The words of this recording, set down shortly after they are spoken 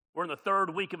We're in the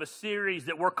third week of a series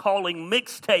that we're calling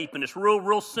Mixtape, and it's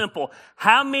real simple.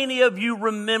 How many of you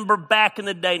remember back in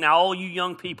the day? Now, all you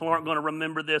young people aren't going to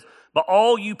remember this, but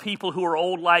all you people who are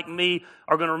old like me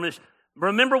are going to remember.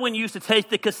 Remember when you used to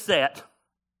take the cassette,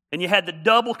 and you had the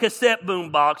double cassette boom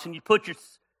box, and you put your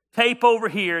tape over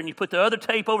here, and you put the other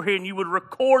tape over here, and you would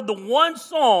record the one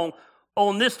song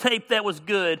on this tape that was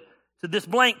good to this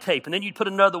blank tape, and then you'd put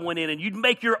another one in, and you'd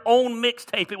make your own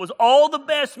mixtape. It was all the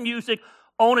best music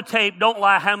on a tape. Don't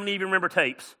lie, how many of you remember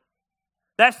tapes?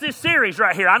 That's this series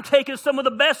right here. I'm taking some of the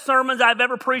best sermons I've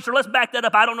ever preached, or let's back that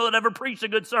up. I don't know that I've ever preached a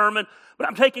good sermon, but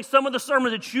I'm taking some of the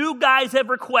sermons that you guys have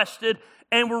requested,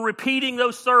 and we're repeating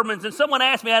those sermons. And someone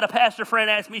asked me, I had a pastor friend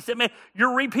ask me, he said, man,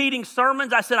 you're repeating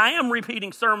sermons? I said, I am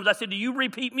repeating sermons. I said, do you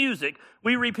repeat music?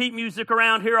 We repeat music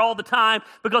around here all the time,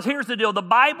 because here's the deal. The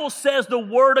Bible says the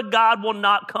Word of God will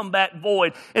not come back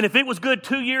void. And if it was good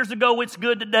 2 years ago, it's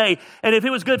good today. And if it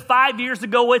was good 5 years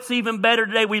ago, it's even better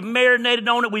today. We've marinated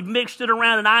on it. We've mixed it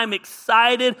around, and I'm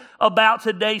excited about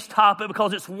today's topic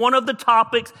because it's one of the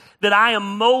topics that I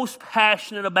am most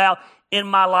passionate about in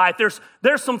my life. There's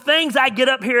some things I get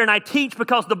up here and I teach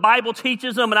because the Bible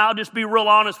teaches them, and I'll just be real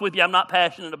honest with you, I'm not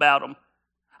passionate about them.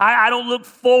 I don't look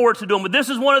forward to doing them, but this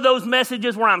is one of those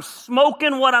messages where I'm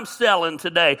smoking what I'm selling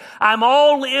today. I'm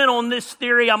all in on this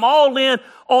theory. I'm all in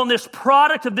on this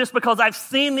product of this because I've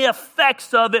seen the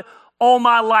effects of it all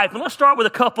my life. And let's start with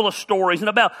a couple of stories. And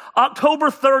about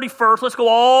October 31st, let's go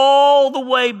all the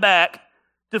way back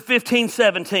to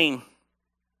 1517.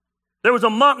 There was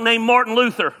a monk named Martin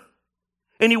Luther.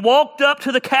 And he walked up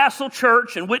to the Castle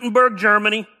Church in Wittenberg,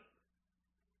 Germany,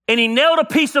 and he nailed a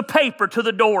piece of paper to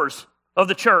the doors of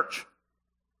the church.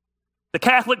 The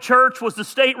Catholic Church was the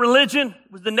state religion,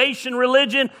 it was the nation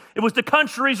religion, it was the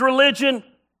country's religion,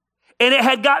 and it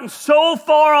had gotten so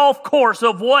far off course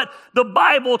of what the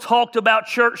Bible talked about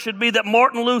church should be that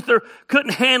Martin Luther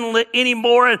couldn't handle it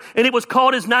anymore, and it was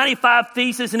called his 95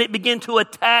 Thesis, and it began to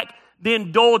attack the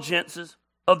indulgences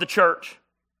of the church.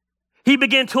 He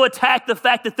began to attack the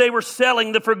fact that they were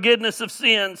selling the forgiveness of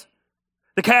sins.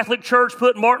 The Catholic Church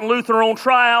put Martin Luther on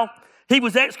trial. He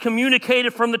was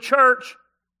excommunicated from the church.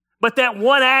 But that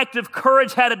one act of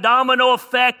courage had a domino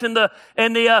effect, and the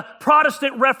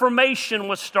Protestant Reformation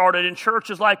was started, and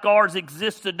churches like ours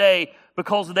exist today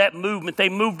because of that movement. They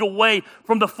moved away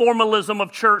from the formalism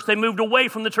of church. They moved away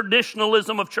from the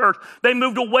traditionalism of church. They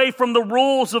moved away from the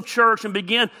rules of church and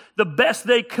began the best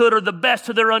they could, or the best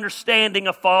of their understanding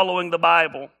of following the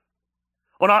Bible.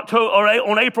 On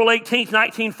April 18th,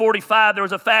 1945, there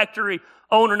was a factory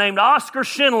owner named Oskar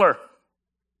Schindler.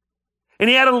 And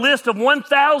he had a list of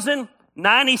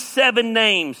 1,097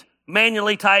 names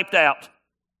manually typed out.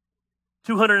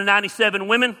 297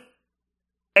 women,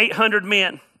 800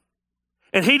 men.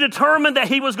 And he determined that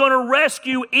he was going to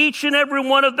rescue each and every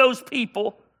one of those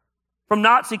people from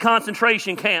Nazi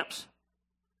concentration camps.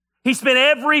 He spent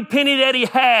every penny that he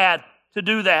had to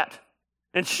do that.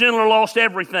 And Schindler lost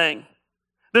everything.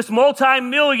 This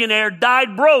multimillionaire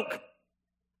died broke.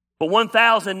 But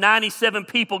 1,097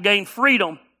 people gained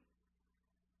freedom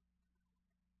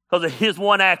because of his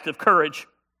one act of courage.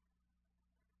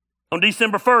 On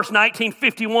December 1st,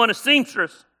 1951, a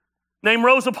seamstress named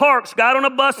Rosa Parks got on a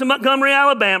bus in Montgomery,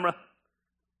 Alabama.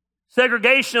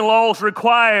 Segregation laws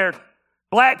required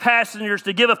black passengers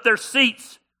to give up their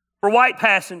seats for white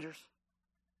passengers.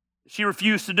 She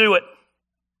refused to do it.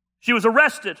 She was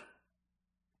arrested.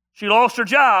 She lost her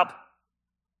job.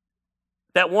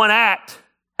 That one act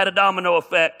had a domino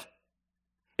effect.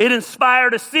 It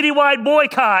inspired a citywide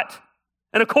boycott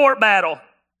and a court battle.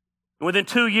 And within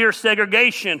 2 years,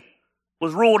 segregation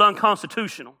was ruled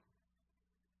unconstitutional.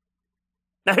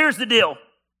 Now here's the deal.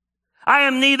 I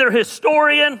am neither a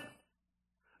historian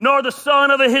nor the son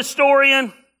of a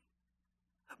historian.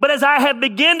 But as I have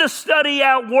begun to study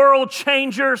out world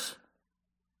changers,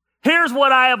 here's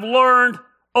what I have learned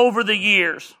over the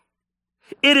years.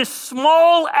 It is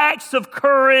small acts of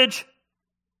courage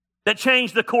that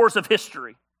change the course of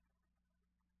history.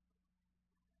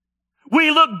 We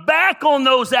look back on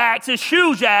those acts as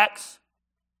huge acts,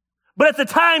 but at the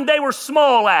time they were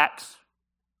small acts.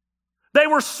 They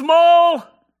were small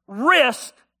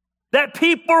risks that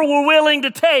people were willing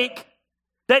to take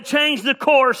that changed the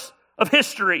course of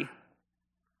history.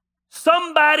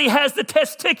 Somebody has the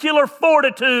testicular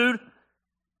fortitude.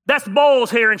 That's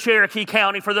balls here in Cherokee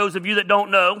County, for those of you that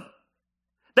don't know.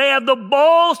 They have the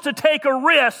balls to take a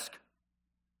risk,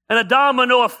 and a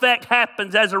domino effect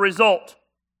happens as a result.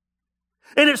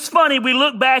 And it's funny, we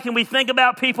look back and we think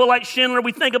about people like Schindler,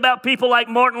 we think about people like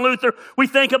Martin Luther, we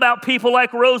think about people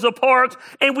like Rosa Parks,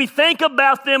 and we think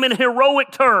about them in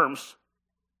heroic terms.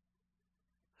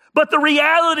 But the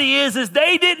reality is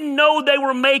they didn't know they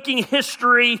were making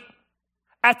history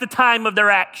at the time of their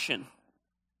action.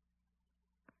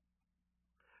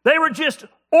 They were just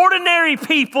ordinary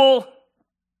people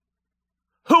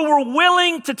who were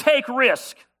willing to take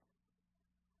risk.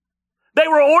 They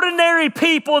were ordinary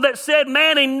people that said,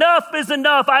 man, enough is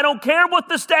enough. I don't care what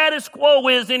the status quo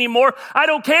is anymore. I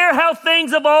don't care how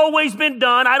things have always been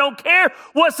done. I don't care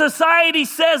what society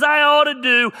says I ought to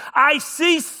do. I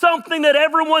see something that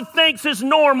everyone thinks is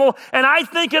normal, and I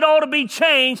think it ought to be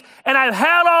changed, and I've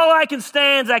had all I can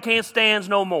stand. I can't stand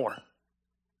no more.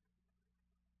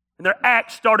 And their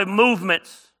acts started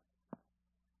movements.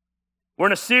 We're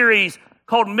in a series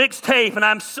called Mixtape, and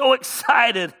I'm so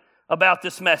excited about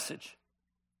this message.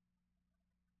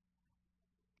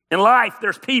 In life,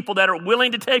 there's people that are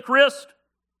willing to take risks,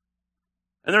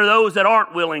 and there are those that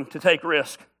aren't willing to take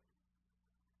risk.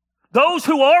 Those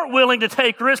who aren't willing to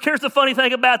take risk, here's the funny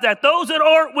thing about that. Those that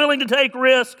aren't willing to take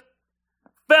risk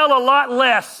fail a lot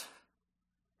less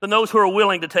than those who are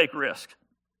willing to take risk.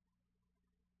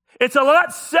 It's a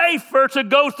lot safer to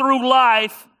go through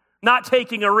life not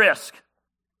taking a risk.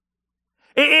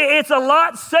 It's a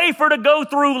lot safer to go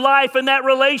through life in that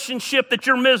relationship that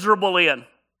you're miserable in.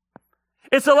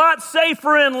 It's a lot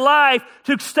safer in life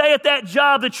to stay at that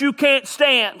job that you can't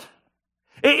stand.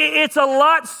 It's a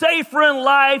lot safer in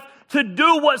life to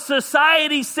do what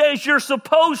society says you're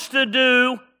supposed to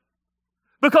do,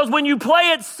 because when you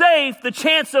play it safe, the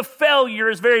chance of failure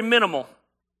is very minimal.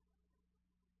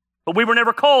 But we were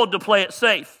never called to play it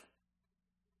safe.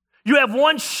 You have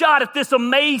one shot at this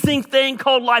amazing thing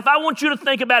called life. I want you to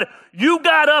think about it. You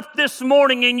got up this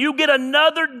morning and you get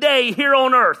another day here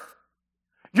on earth.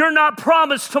 You're not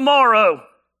promised tomorrow.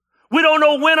 We don't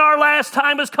know when our last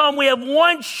time has come. We have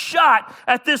one shot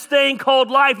at this thing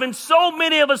called life. And so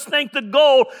many of us think the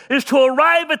goal is to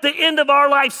arrive at the end of our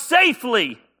life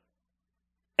safely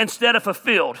instead of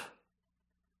fulfilled.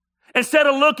 Instead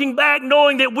of looking back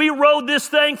knowing that we rode this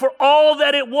thing for all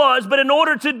that it was. But in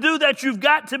order to do that, you've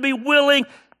got to be willing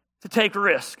to take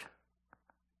risk.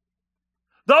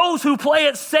 Those who play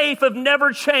it safe have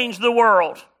never changed the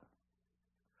world.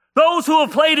 Those who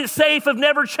have played it safe have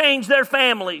never changed their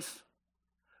families.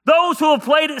 Those who have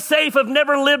played it safe have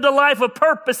never lived a life of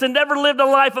purpose and never lived a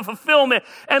life of fulfillment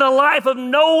and a life of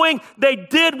knowing they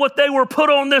did what they were put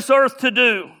on this earth to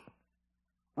do.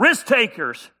 Risk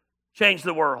takers change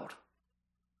the world.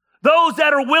 Those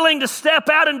that are willing to step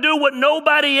out and do what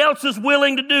nobody else is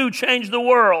willing to do change the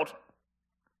world.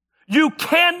 You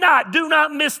cannot, do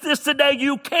not miss this today,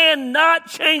 you cannot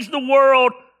change the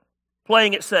world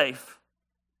playing it safe.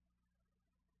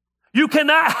 You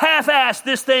cannot half-ass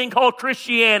this thing called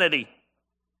Christianity.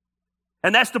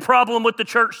 And that's the problem with the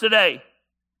church today.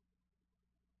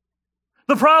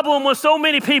 The problem with so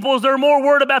many people is they're more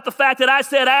worried about the fact that I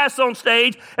said ass on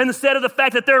stage instead of the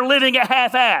fact that they're living it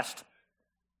half-assed.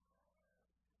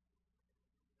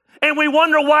 And we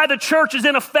wonder why the church is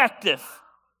ineffective.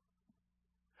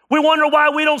 We wonder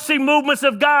why we don't see movements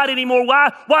of God anymore,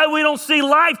 why we don't see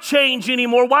life change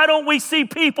anymore, why don't we see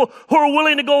people who are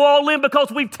willing to go all in,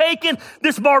 because we've taken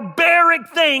this barbaric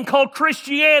thing called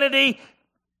Christianity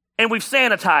and we've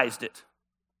sanitized it.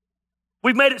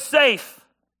 We've made it safe.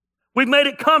 We've made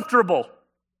it comfortable.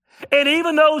 And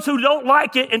even those who don't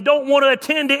like it and don't want to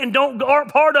attend it and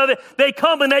aren't part of it, they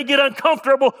come and they get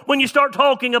uncomfortable when you start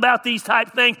talking about these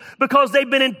type things, because they've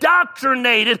been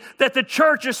indoctrinated that the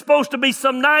church is supposed to be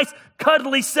some nice,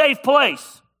 cuddly, safe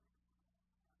place.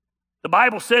 The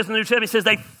Bible says in the New Testament, it says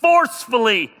they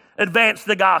forcefully advance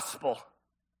the gospel.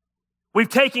 We've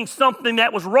taken something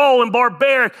that was raw and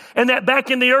barbaric, and that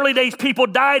back in the early days people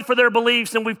died for their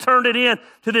beliefs, and we've turned it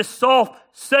into this soft,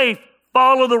 safe,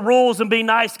 follow the rules and be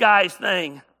nice guys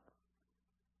thing.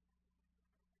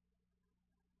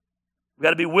 We've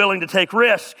got to be willing to take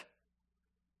risk.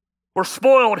 We're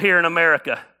spoiled here in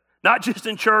America. Not just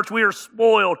in church, we are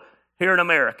spoiled here in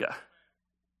America.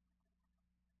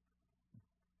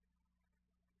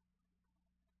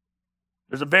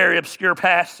 There's a very obscure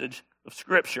passage of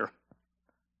Scripture.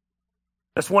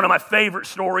 That's one of my favorite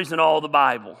stories in all the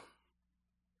Bible.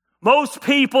 Most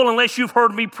people, unless you've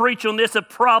heard me preach on this, have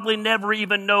probably never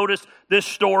even noticed this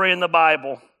story in the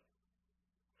Bible.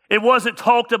 It wasn't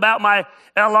talked about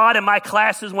a lot in my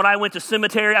classes when I went to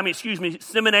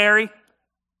seminary.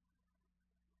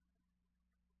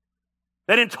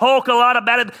 They didn't talk a lot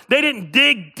about it. They didn't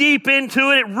dig deep into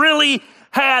it. It really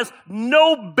has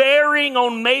no bearing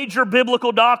on major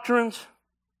biblical doctrines.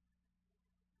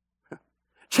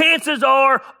 Chances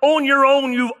are, on your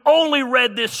own, you've only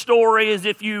read this story as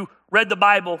if you read the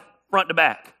Bible front to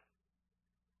back.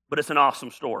 But it's an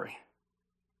awesome story.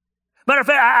 Matter of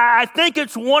fact, I think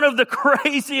it's one of the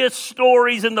craziest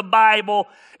stories in the Bible.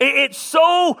 It's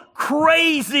so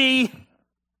crazy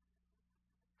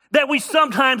that we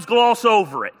sometimes gloss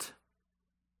over it.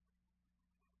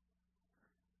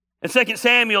 In 2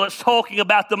 Samuel, it's talking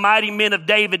about the mighty men of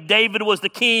David. David was the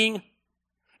king,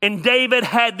 and David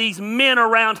had these men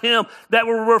around him that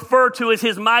were referred to as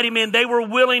his mighty men. They were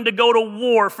willing to go to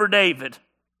war for David.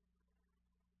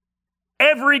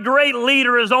 Every great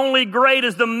leader is only great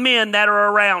as the men that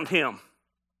are around him.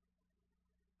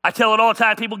 I tell it all the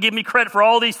time. People give me credit for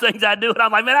all these things I do, and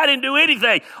I'm like, man, I didn't do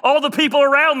anything. All the people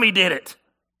around me did it.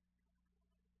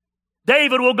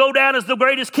 David will go down as the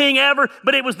greatest king ever,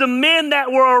 but it was the men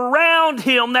that were around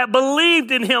him, that believed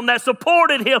in him, that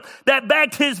supported him, that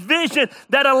backed his vision,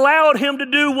 that allowed him to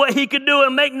do what he could do.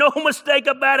 And make no mistake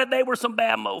about it, they were some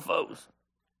bad mofos.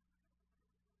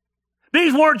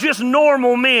 These weren't just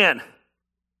normal men.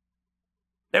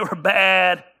 They were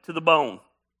bad to the bone.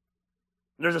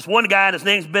 There's this one guy, and his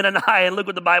name's Benaiah, and look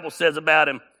what the Bible says about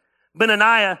him.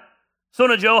 Benaiah,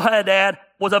 son of Jehoiada,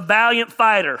 was a valiant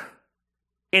fighter,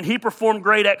 and he performed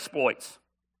great exploits.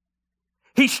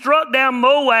 He struck down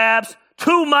Moab's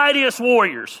two mightiest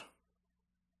warriors.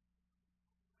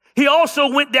 He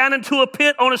also went down into a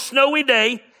pit on a snowy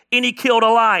day, and he killed a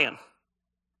lion.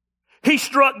 He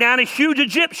struck down a huge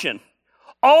Egyptian.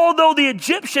 Although the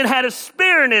Egyptian had a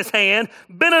spear in his hand,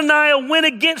 Benaiah went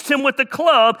against him with a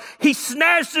club. He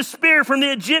snatched the spear from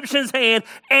the Egyptian's hand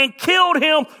and killed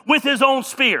him with his own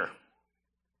spear.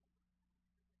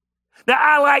 Now,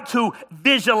 I like to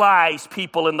visualize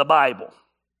people in the Bible.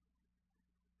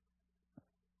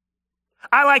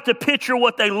 I like to picture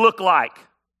what they look like.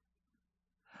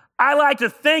 I like to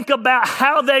think about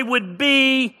how they would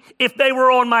be if they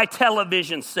were on my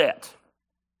television set.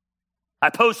 I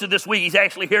posted this week. He's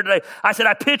actually here today. I said,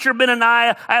 I picture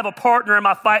Benaiah. I have a partner in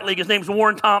my fight league. His name's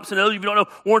Warren Thompson. Those of you who don't know,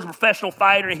 Warren's a professional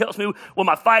fighter. He helps me with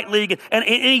my fight league. And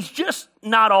he's just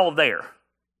not all there.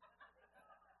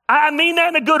 I mean that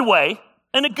in a good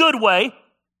way.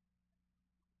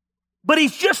 But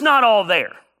he's just not all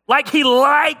there. Like he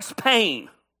likes pain.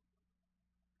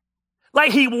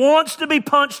 Like he wants to be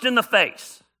punched in the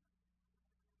face.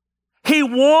 He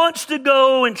wants to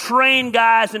go and train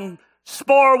guys and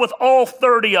spar with all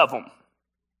 30 of them.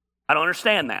 I don't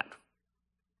understand that.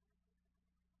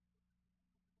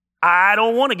 I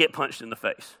don't want to get punched in the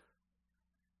face.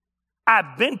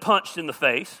 I've been punched in the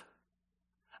face.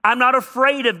 I'm not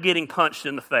afraid of getting punched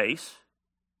in the face,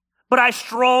 but I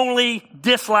strongly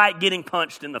dislike getting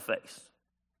punched in the face.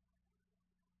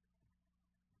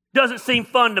 Doesn't seem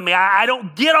fun to me. I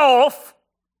don't get off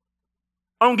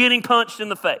on getting punched in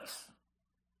the face.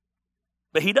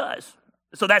 But he does.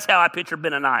 So that's how I picture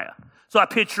Benaiah. So I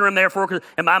picture him therefore, because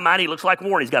in my mind he looks like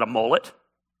Warren. He's got a mullet.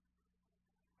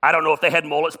 I don't know if they had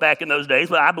mullets back in those days,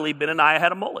 but I believe Benaiah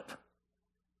had a mullet.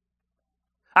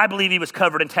 I believe he was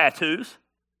covered in tattoos.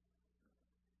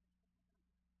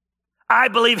 I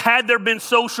believe had there been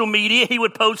social media, he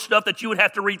would post stuff that you would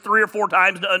have to read 3 or 4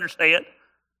 times to understand.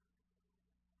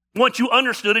 Once you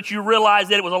understood it, you realized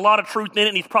that it was a lot of truth in it,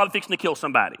 and he's probably fixing to kill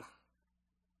somebody.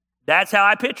 That's how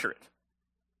I picture it.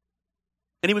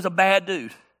 And he was a bad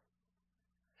dude.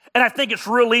 And I think it's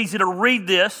real easy to read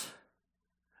this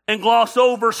and gloss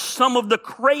over some of the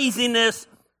craziness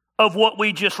of what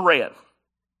we just read.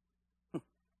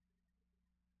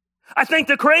 I think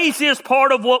the craziest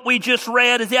part of what we just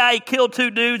read is, he killed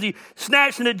 2 dudes. He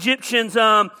snatched an Egyptian's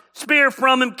spear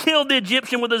from him, killed the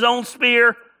Egyptian with his own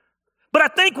spear. But I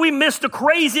think we missed the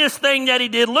craziest thing that he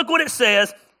did. Look what it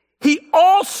says. He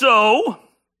also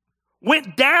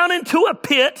went down into a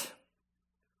pit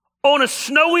on a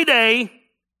snowy day,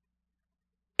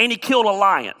 and he killed a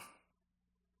lion.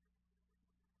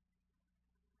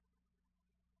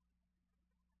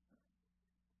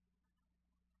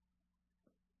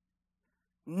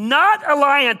 Not a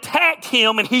lion attacked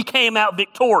him and he came out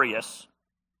victorious.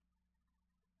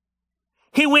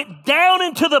 He went down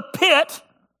into the pit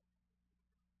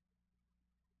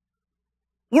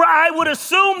where I would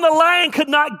assume the lion could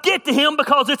not get to him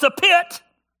because it's a pit.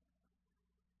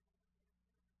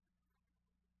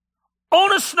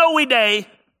 On a snowy day,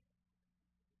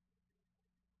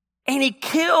 and he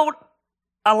killed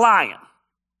a lion.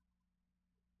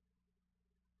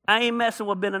 I ain't messing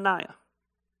with Benaiah.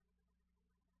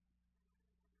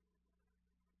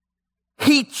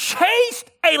 He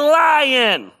chased a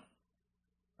lion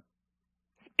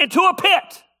into a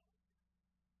pit.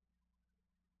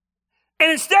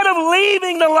 And instead of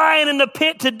leaving the lion in the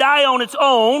pit to die on its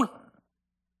own,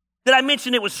 did I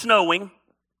mention it was snowing?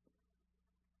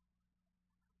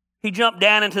 He jumped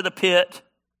down into the pit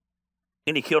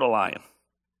and he killed a lion.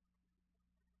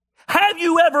 Have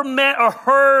you ever met or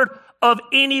heard of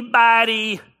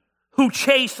anybody who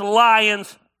chased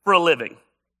lions for a living?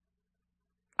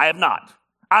 I have not.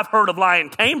 I've heard of lion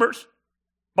tamers.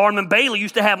 Barnum and Bailey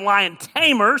used to have lion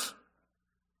tamers.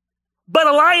 But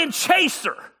a lion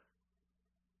chaser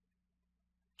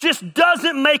just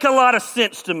doesn't make a lot of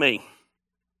sense to me.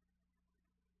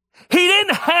 He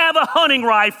didn't have a hunting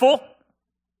rifle.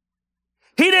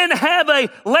 He didn't have a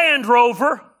Land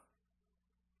Rover.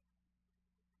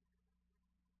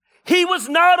 He was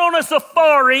not on a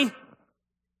safari.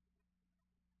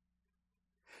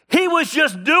 He was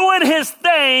just doing his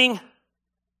thing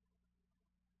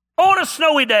on a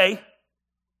snowy day.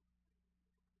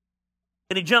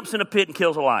 And he jumps in a pit and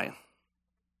kills a lion.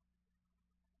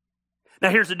 Now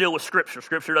here's the deal with Scripture.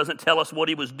 Scripture doesn't tell us what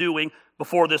he was doing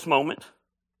before this moment.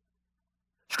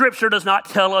 Scripture does not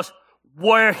tell us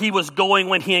where he was going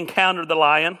when he encountered the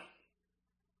lion.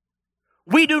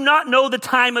 We do not know the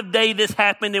time of day this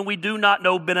happened, and we do not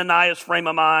know Benaniah's frame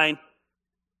of mind.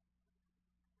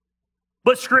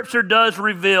 But Scripture does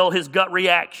reveal his gut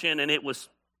reaction, and it was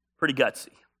pretty gutsy.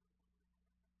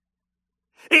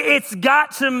 It's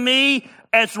got to me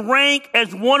as rank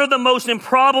as one of the most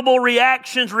improbable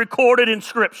reactions recorded in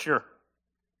Scripture.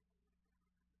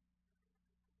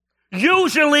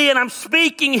 Usually, and I'm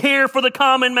speaking here for the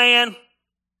common man,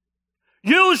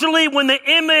 usually when the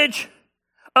image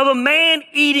of a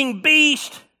man-eating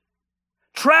beast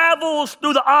travels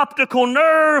through the optical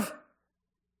nerve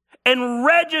and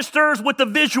registers with the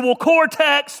visual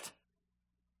cortex,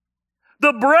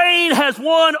 the brain has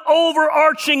one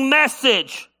overarching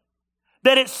message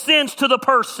that it sends to the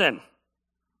person.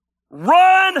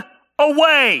 Run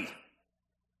away.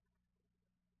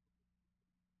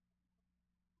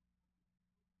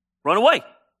 Run away.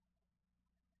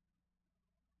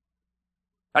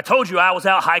 I told you I was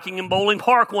out hiking in Bowling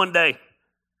Park one day.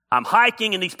 I'm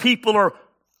hiking and these people are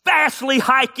fastly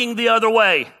hiking the other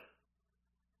way.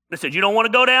 They said, "You don't want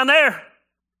to go down there?"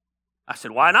 I said,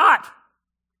 "Why not?"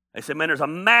 They said, "Man, there's a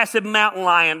massive mountain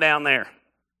lion down there."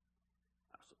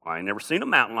 I said, "I ain't never seen a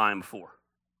mountain lion before.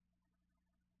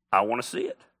 I want to see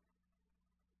it."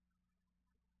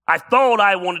 I thought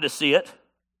I wanted to see it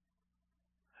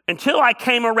until I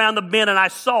came around the bend and I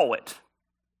saw it.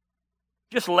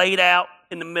 Just laid out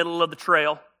in the middle of the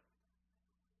trail,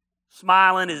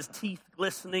 smiling, his teeth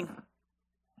glistening.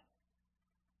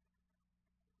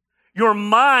 Your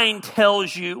mind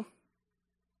tells you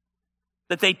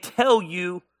that they tell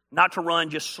you not to run,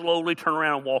 just slowly turn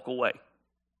around and walk away.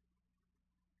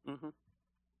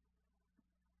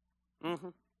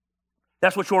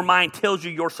 That's what your mind tells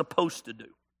you you're supposed to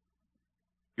do.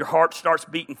 Your heart starts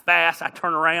beating fast. I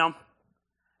turn around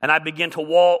and I begin to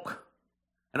walk.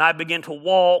 And I begin to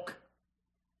walk.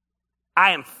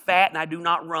 I am fat and I do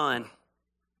not run.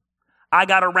 I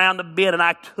got around the bend and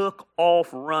I took off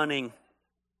running.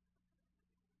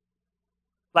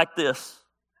 Like this.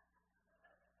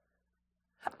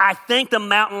 I think the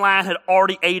mountain lion had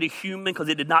already ate a human because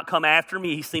it did not come after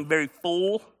me. He seemed very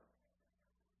full.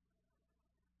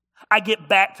 I get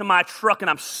back to my truck and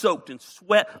I'm soaked in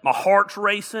sweat. My heart's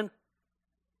racing.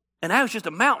 And I was just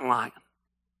a mountain lion.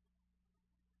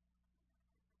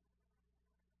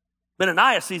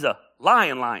 Benaniah sees a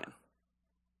lion.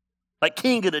 Like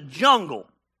king of the jungle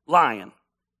lion.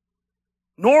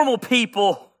 Normal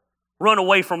people run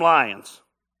away from lions.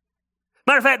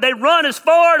 Matter of fact, they run as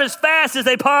far and as fast as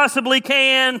they possibly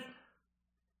can.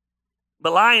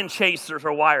 But lion chasers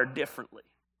are wired differently.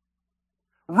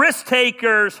 Risk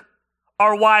takers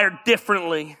are wired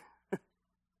differently.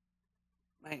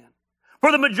 Man.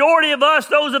 For the majority of us,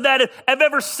 those of that have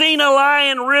ever seen a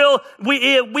lion real,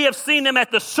 we have seen them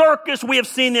at the circus, we have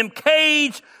seen them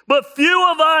caged, but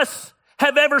few of us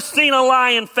have ever seen a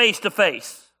lion face to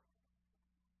face.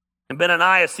 And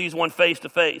Benaniah sees one face to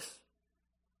face.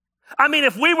 I mean,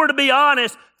 if we were to be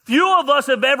honest, few of us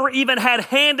have ever even had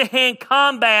hand-to-hand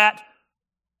combat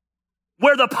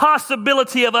where the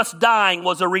possibility of us dying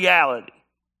was a reality.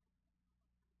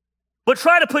 But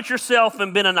try to put yourself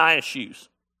in Benaniah's shoes.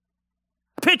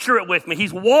 Picture it with me.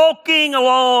 He's walking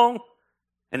along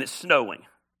and it's snowing.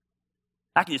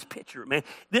 I can just picture it, man.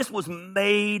 This was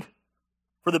made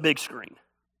for the big screen.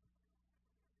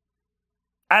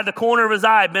 Out of the corner of his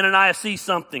eye, Benaniah sees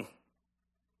something.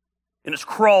 And it's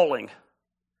crawling.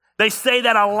 They say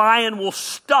that a lion will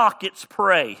stalk its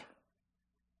prey.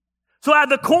 So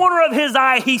out of the corner of his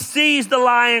eye, he sees the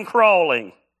lion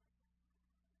crawling.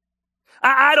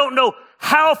 I don't know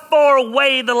how far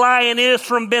away the lion is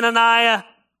from Benaniah,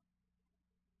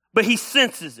 but he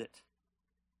senses it.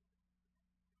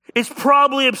 It's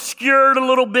probably obscured a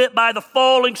little bit by the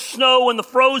falling snow and the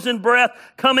frozen breath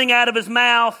coming out of his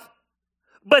mouth.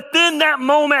 But then that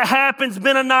moment happens.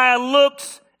 Benaniah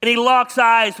looks and he locks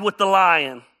eyes with the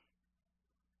lion.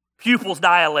 Pupils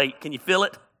dilate. Can you feel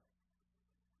it?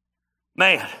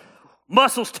 Man,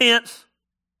 muscles tense.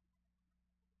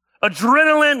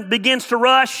 Adrenaline begins to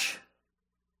rush.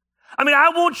 I mean, I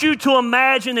want you to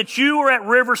imagine that you were at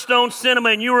Riverstone Cinema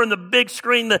and you were in the big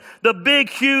screen, the big,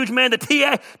 huge, man, the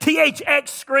THX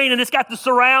screen, and it's got the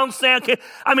surround sound.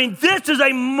 I mean, this is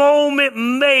a moment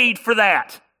made for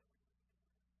that.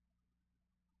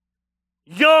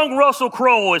 Young Russell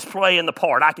Crowe is playing the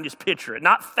part. I can just picture it.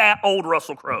 Not fat, old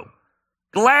Russell Crowe.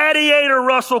 Gladiator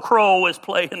Russell Crowe is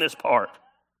playing this part.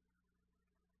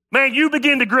 Man, you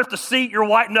begin to grip the seat, you're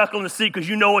white knuckling the seat because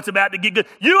you know it's about to get good.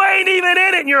 You ain't even in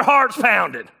it and your heart's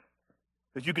pounding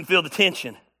because you can feel the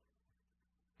tension.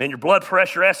 And your blood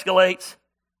pressure escalates.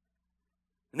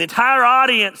 And the entire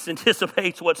audience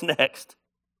anticipates what's next.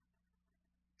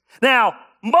 Now,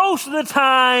 most of the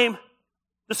time,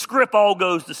 the script all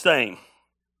goes the same.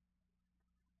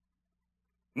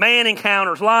 Man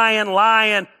encounters lion,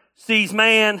 lion sees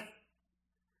man,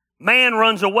 man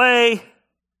runs away,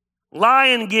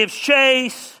 lion gives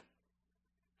chase,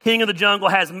 king of the jungle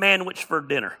has manwich for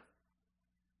dinner.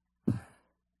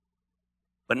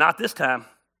 But not this time.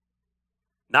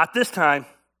 Not this time.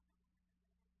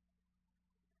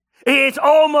 It's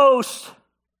almost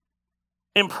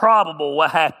improbable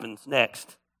what happens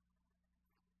next.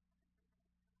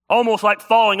 Almost like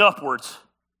falling upwards,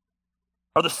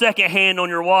 or the second hand on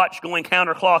your watch going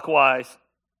counterclockwise.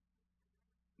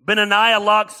 Benaniah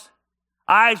locks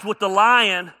eyes with the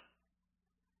lion,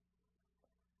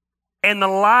 and the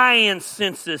lion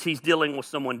senses he's dealing with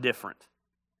someone different.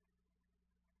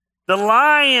 The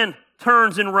lion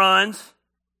turns and runs,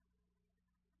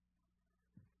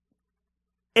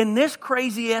 and this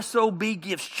crazy SOB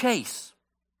gives chase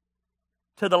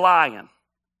to the lion.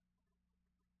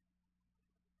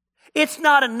 It's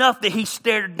not enough that he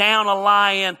stared down a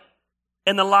lion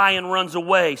and the lion runs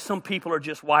away. Some people are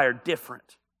just wired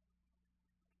different.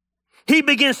 He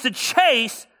begins to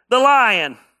chase the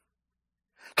lion.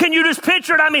 Can you just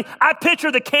picture it? I mean, I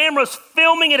picture the cameras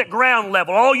filming it at ground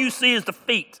level. All you see is the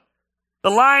feet. The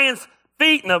lion's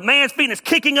feet and the man's feet, and it's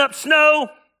kicking up snow.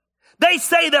 They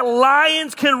say that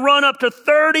lions can run up to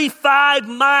 35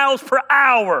 miles per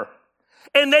hour,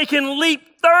 and they can leap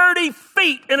 30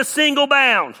 feet in a single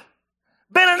bound.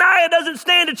 Benaniah doesn't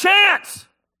stand a chance.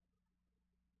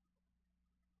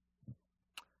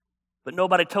 But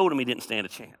nobody told him he didn't stand a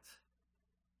chance.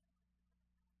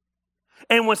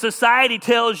 And when society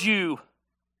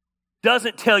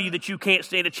doesn't tell you that you can't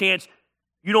stand a chance,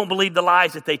 you don't believe the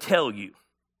lies that they tell you.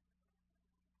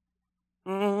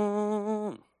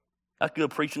 That's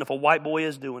good preaching if a white boy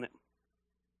is doing it.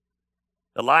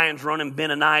 The lion's running,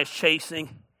 Benaniah's chasing,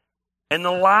 and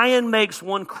the lion makes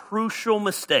one crucial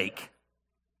mistake.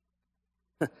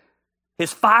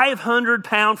 His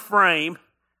 500-pound frame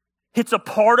hits a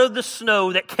part of the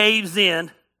snow that caves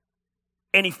in,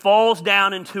 and he falls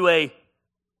down into a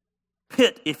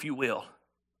pit, if you will.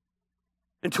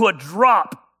 Into a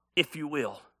drop, if you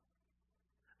will.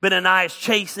 Benaniah is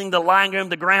chasing the lion,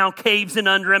 the ground caves in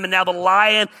under him, and now the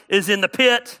lion is in the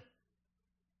pit.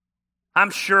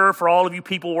 I'm sure for all of you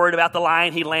people worried about the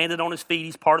lion, he landed on his feet.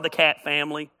 He's part of the cat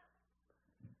family.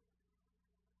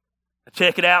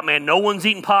 Check it out, man. No one's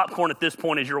eating popcorn at this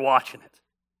point as you're watching it.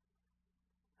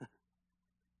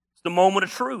 It's the moment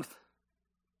of truth.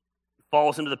 He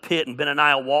falls into the pit, and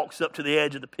Benaniah walks up to the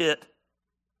edge of the pit,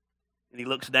 and he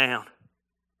looks down.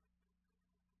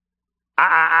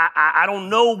 I don't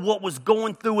know what was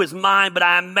going through his mind, but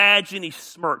I imagine he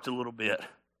smirked a little bit,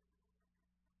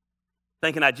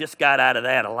 thinking, I just got out of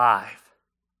that alive.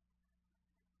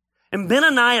 And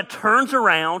Benaniah turns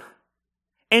around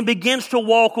and begins to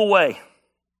walk away.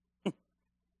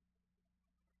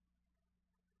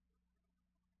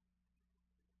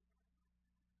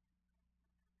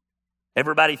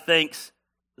 Everybody thinks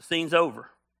the scene's over.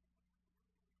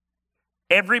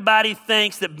 Everybody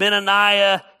thinks that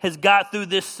Benaniah has got through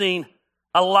this scene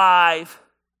alive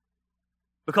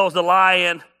because the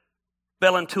lion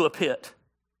fell into a pit.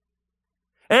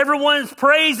 Everyone's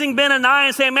praising Benaniah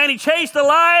and saying, man, he chased the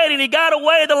lion and he got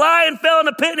away. The lion fell in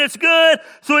the pit and it's good.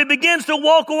 So he begins to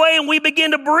walk away and we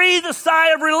begin to breathe a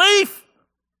sigh of relief.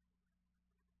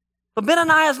 But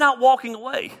Benaniah's not walking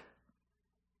away.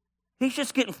 He's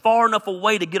just getting far enough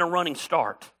away to get a running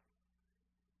start.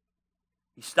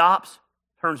 He stops,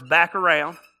 turns back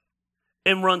around,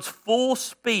 and runs full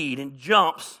speed and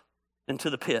jumps into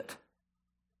the pit.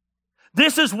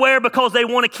 This is where, because they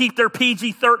want to keep their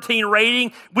PG-13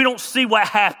 rating, we don't see what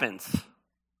happens.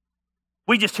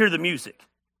 We just hear the music.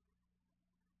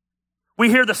 We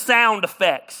hear the sound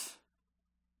effects.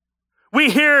 We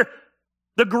hear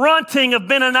the grunting of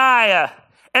Benaniah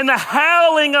and the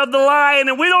howling of the lion,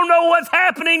 and we don't know what's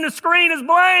happening. The screen is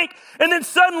blank, and then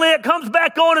suddenly it comes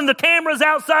back on, and the camera's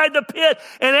outside the pit,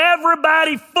 and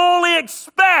everybody fully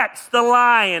expects the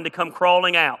lion to come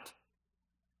crawling out.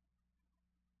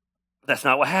 But that's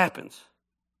not what happens.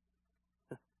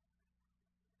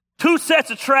 2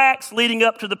 sets of tracks leading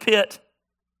up to the pit.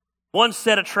 1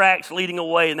 set of tracks leading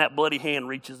away, and that bloody hand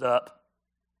reaches up.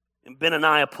 And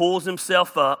Benaniah pulls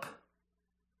himself up,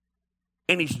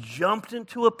 and he's jumped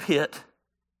into a pit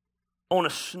on a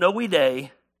snowy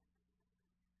day,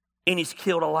 and he's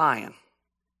killed a lion.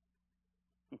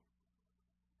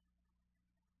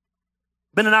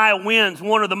 Benaniah wins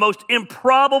one of the most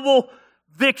improbable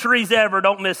victories ever.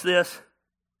 Don't miss this.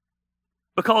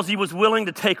 Because he was willing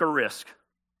to take a risk.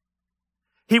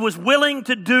 He was willing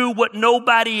to do what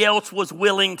nobody else was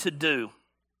willing to do.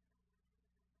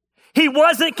 He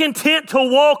wasn't content to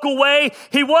walk away.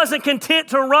 He wasn't content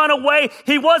to run away.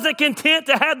 He wasn't content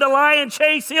to have the lion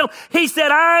chase him. He said,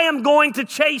 I am going to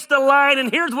chase the lion. And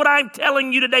here's what I'm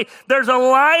telling you today. There's a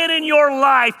lion in your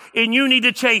life, and you need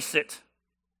to chase it.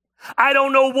 I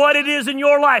don't know what it is in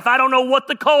your life. I don't know what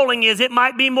the calling is. It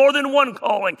might be more than one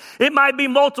calling. It might be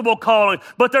multiple callings.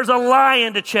 But there's a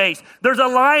lion to chase. There's a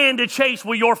lion to chase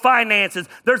with your finances.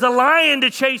 There's a lion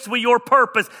to chase with your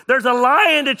purpose. There's a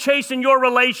lion to chase in your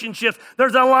relationships.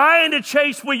 There's a lion to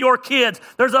chase with your kids.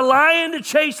 There's a lion to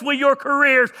chase with your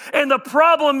careers. And the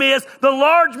problem is, the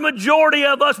large majority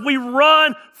of us, we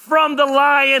run from the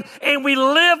lion and we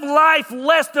live life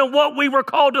less than what we were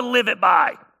called to live it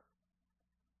by.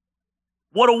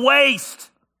 What a waste.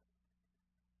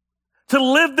 To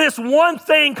live this one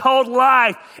thing called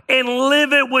life and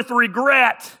live it with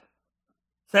regret.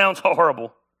 Sounds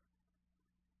horrible.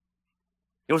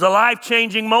 It was a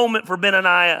life-changing moment for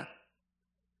Benaniah.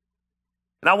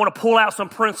 And I want to pull out some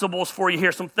principles for you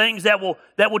here, some things that will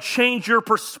change your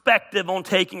perspective on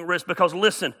taking risks. Because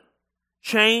listen,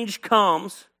 change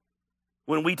comes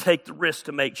when we take the risk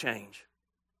to make change.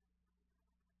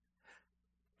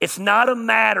 It's not a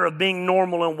matter of being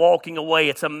normal and walking away.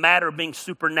 It's a matter of being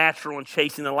supernatural and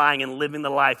chasing the lion and living the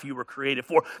life you were created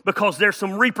for. Because there's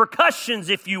some repercussions,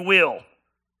 if you will,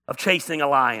 of chasing a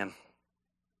lion.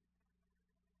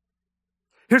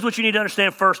 Here's what you need to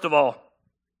understand first of all.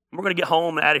 We're going to get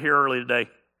home and out of here early today.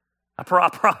 I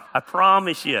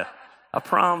promise you. I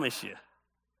promise you.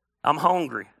 I'm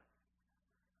hungry.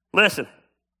 Listen,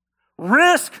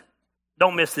 risk,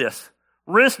 don't miss this.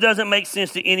 Risk doesn't make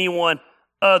sense to anyone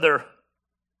other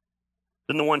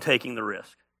than the one taking the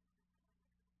risk.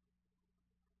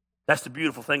 That's the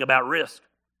beautiful thing about risk.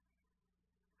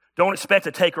 Don't expect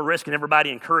to take a risk and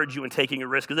everybody encourage you in taking a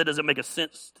risk, because that doesn't make a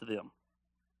sense to them.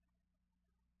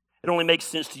 It only makes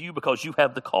sense to you because you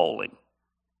have the calling.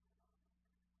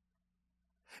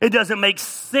 It doesn't make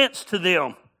sense to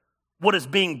them what is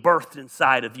being birthed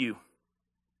inside of you.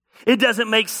 It doesn't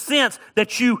make sense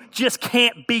that you just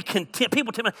can't be content.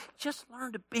 People tell me, just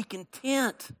learn to be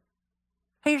content.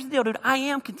 Hey, here's the deal, dude. I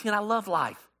am content. I love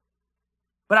life.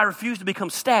 But I refuse to become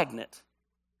stagnant.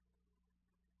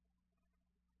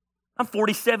 I'm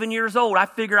 47 years old. I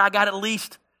figure I got at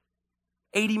least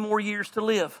 80 more years to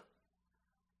live.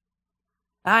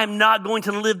 I am not going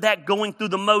to live that going through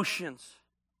the motions.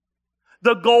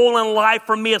 The goal in life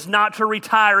for me is not to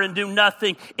retire and do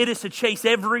nothing. It is to chase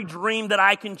every dream that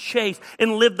I can chase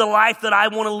and live the life that I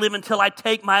want to live until I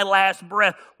take my last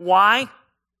breath. Why?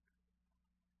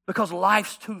 Because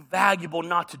life's too valuable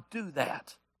not to do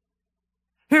that.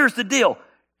 Here's the deal.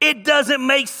 It doesn't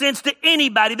make sense to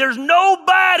anybody. There's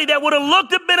nobody that would have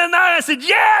looked at Benaniah and said,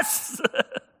 yes,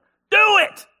 do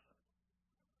it.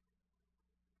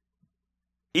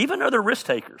 Even other risk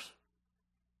takers.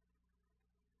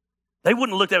 They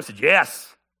wouldn't have looked at him and said,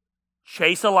 yes,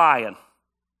 chase a lion.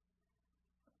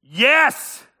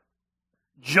 Yes,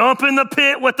 jump in the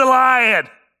pit with the lion.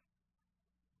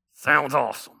 Sounds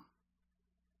awesome.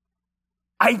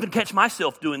 I even catch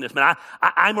myself doing this, man.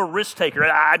 I'm a risk taker.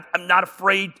 I'm not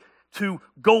afraid to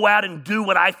go out and do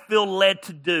what I feel led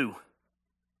to do.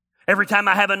 Every time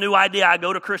I have a new idea, I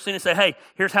go to Christine and say, hey,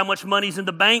 here's how much money's in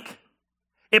the bank.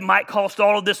 It might cost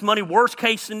all of this money. Worst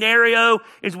case scenario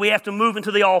is we have to move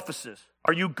into the offices.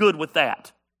 Are you good with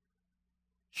that?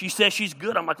 She says she's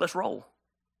good. I'm like, let's roll.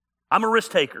 I'm a risk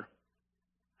taker.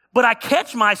 But I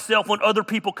catch myself when other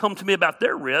people come to me about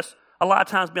their risks, a lot of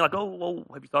times being like, oh,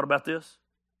 have you thought about this?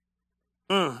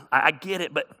 I get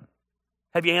it, but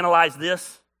have you analyzed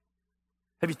this?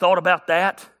 Have you thought about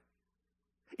that?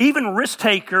 Even risk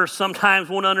takers sometimes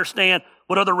won't understand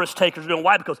what other risk takers are doing.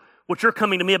 Why? Because what you're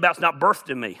coming to me about is not birthed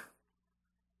in me.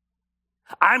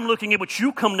 I'm looking at what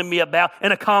you come to me about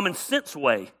in a common sense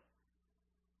way.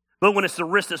 But when it's the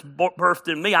risk that's birthed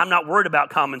in me, I'm not worried about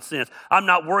common sense. I'm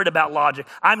not worried about logic.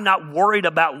 I'm not worried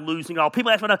about losing it all.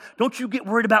 People ask me, don't you get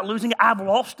worried about losing it? I've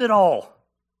lost it all.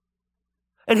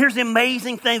 And here's the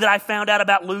amazing thing that I found out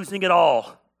about losing it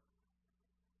all.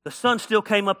 The sun still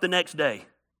came up the next day.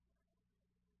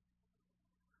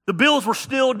 The bills were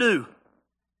still due.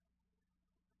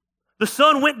 The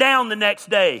sun went down the next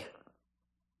day.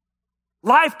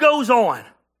 Life goes on.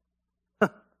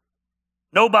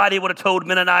 Nobody would have told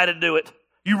Benaniah to do it.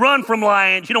 You run from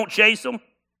lions, you don't chase them.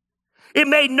 It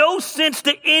made no sense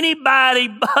to anybody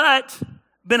but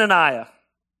Benaniah.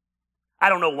 I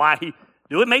don't know why he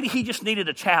do it. Maybe he just needed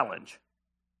a challenge.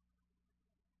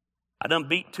 I done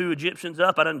beat 2 Egyptians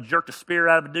up. I done jerked a spear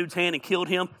out of a dude's hand and killed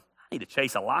him. I need to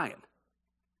chase a lion.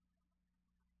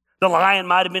 The lion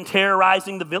might have been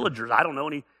terrorizing the villagers. I don't know.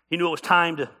 And he knew it was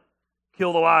time to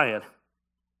kill the lion.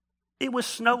 It was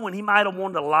snowing. He might have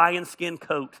worn a lion skin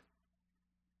coat.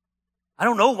 I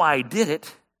don't know why he did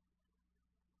it.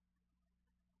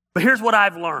 But here's what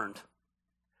I've learned.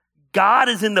 God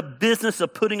is in the business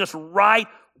of putting us right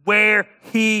where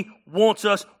He wants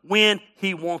us when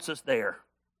He wants us there.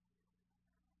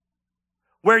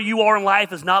 Where you are in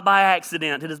life is not by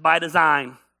accident. It is by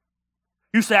design.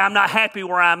 You say, I'm not happy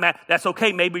where I'm at. That's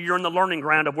okay. Maybe you're in the learning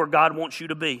ground of where God wants you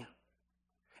to be.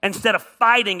 Instead of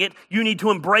fighting it, you need to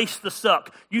embrace the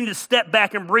suck. You need to step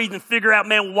back and breathe and figure out,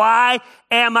 man, why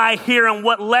am I here and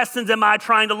what lessons am I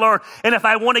trying to learn? And if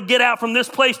I want to get out from this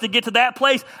place to get to that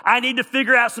place, I need to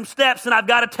figure out some steps and I've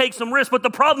got to take some risks. But the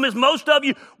problem is most of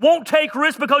you won't take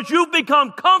risks because you've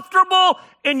become comfortable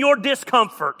in your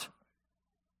discomfort.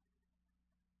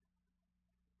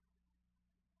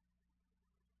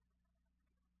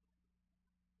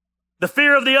 The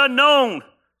fear of the unknown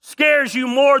scares you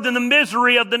more than the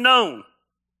misery of the known.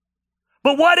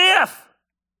 But what if?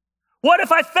 What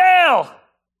if I fail?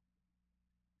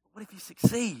 What if you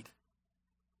succeed?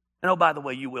 And oh, by the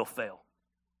way, you will fail.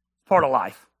 It's part of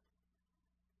life.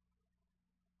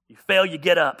 You fail, you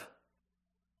get up.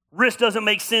 Risk doesn't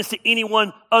make sense to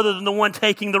anyone other than the one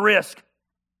taking the risk.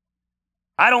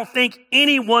 I don't think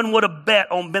anyone would have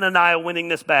bet on Benaniah winning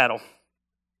this battle.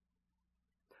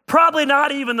 Probably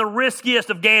not even the riskiest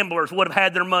of gamblers would have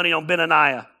had their money on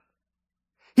Benaniah.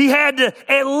 He had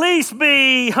to at least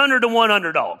be 100 to 1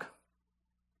 underdog.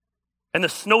 And the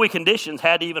snowy conditions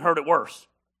had to even hurt it worse.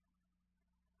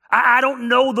 I don't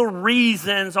know the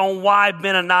reasons on why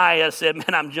Benaniah said,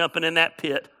 man, I'm jumping in that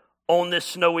pit on this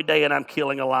snowy day and I'm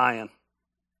killing a lion.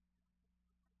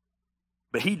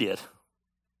 But he did.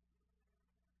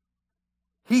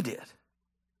 He did.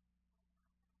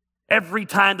 Every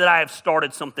time that I have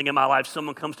started something in my life,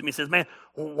 someone comes to me and says, man,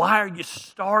 why are you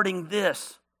starting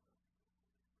this?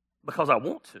 Because I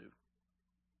want to.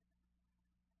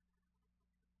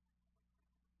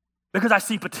 Because I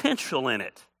see potential in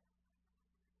it.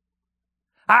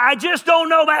 I just don't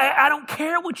know. I don't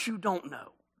care what you don't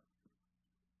know.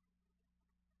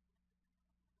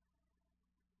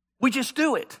 We just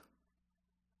do it.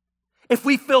 If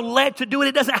we feel led to do it,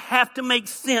 it doesn't have to make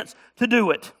sense to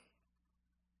do it.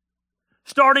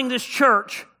 Starting this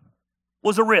church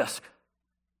was a risk.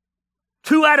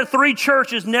 2 out of 3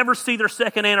 churches never see their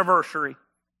second anniversary.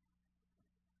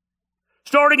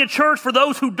 Starting a church for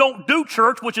those who don't do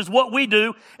church, which is what we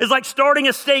do, is like starting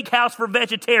a steakhouse for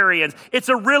vegetarians. It's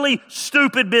a really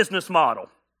stupid business model.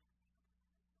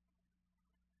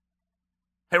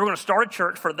 Hey, we're going to start a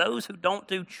church for those who don't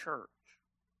do church.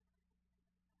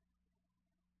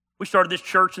 We started this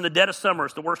church in the dead of summer.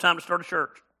 It's the worst time to start a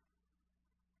church.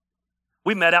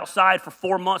 We met outside for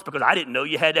 4 months because I didn't know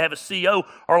you had to have a CO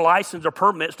or license or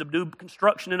permits to do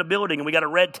construction in a building, and we got a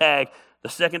red tag the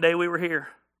second day we were here.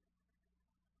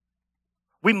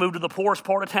 We moved to the poorest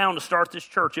part of town to start this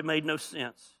church. It made no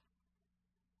sense.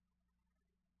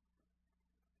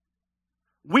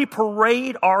 We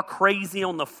parade our crazy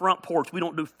on the front porch. We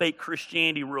don't do fake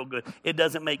Christianity real good. It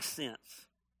doesn't make sense.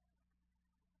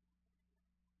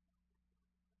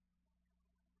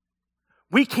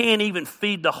 We can't even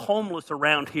feed the homeless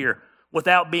around here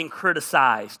without being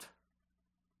criticized.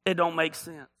 It don't make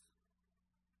sense.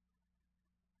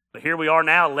 But here we are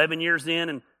now, 11 years in,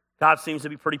 and God seems to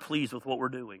be pretty pleased with what we're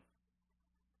doing.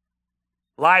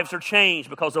 Lives are changed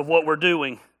because of what we're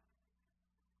doing.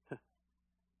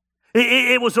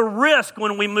 It was a risk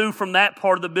when we moved from that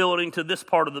part of the building to this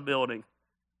part of the building,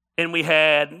 and we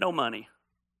had no money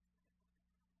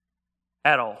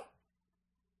at all.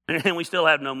 And we still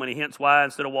have no money, hence why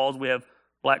instead of walls we have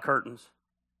black curtains.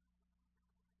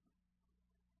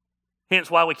 Hence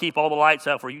why we keep all the lights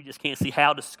out where you just can't see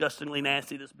how disgustingly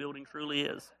nasty this building truly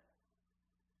is.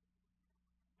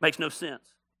 Makes no sense.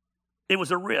 It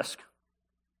was a risk.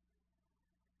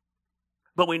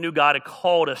 But we knew God had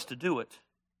called us to do it.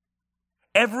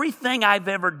 Everything I've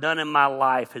ever done in my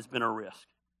life has been a risk.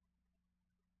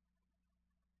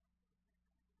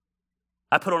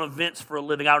 I put on events for a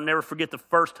living. I'll never forget the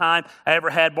first time I ever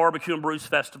had Barbecue and Brews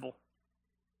Festival.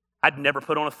 I'd never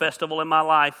put on a festival in my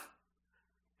life.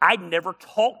 I'd never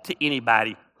talked to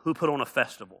anybody who put on a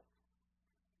festival.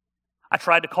 I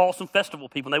tried to call some festival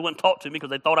people, and they wouldn't talk to me because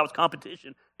they thought I was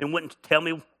competition and wouldn't tell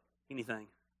me anything.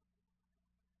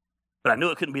 But I knew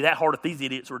it couldn't be that hard if these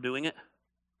idiots were doing it.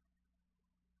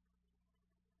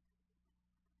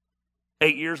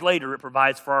 8 years later, it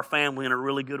provides for our family in a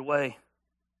really good way.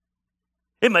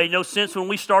 It made no sense when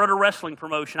we started a wrestling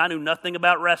promotion. I knew nothing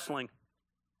about wrestling.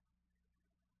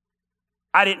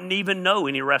 I didn't even know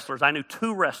any wrestlers. I knew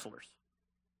 2 wrestlers.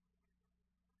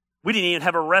 We didn't even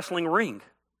have a wrestling ring.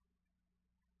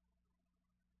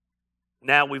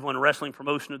 Now we've won Wrestling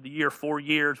Promotion of the Year 4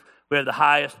 years. We have the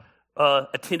highest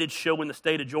attended show in the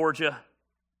state of Georgia.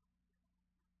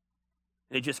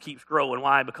 And it just keeps growing.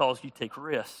 Why? Because you take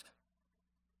risks.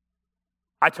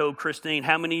 I told Christine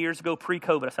how many years ago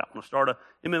pre-COVID, I said, I'm going to start a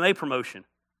MMA promotion.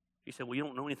 She said, well, you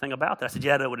don't know anything about that. I said,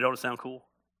 yeah, I know, but it don't sound cool.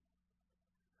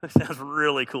 It sounds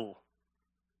really cool.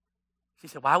 She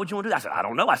said, why would you want to do that? I said, I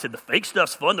don't know. I said, the fake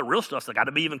stuff's fun. The real stuff's got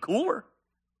to be even cooler.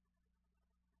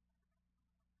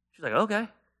 She's like, okay.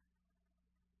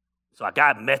 So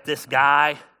I met this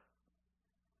guy.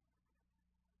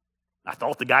 I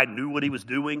thought the guy knew what he was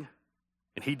doing,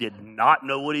 and he did not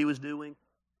know what he was doing.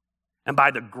 And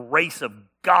by the grace of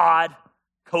God,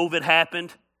 COVID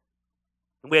happened,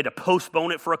 and we had to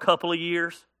postpone it for a couple of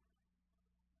years.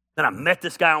 Then I met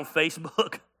this guy on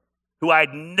Facebook who I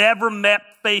had never met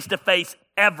face-to-face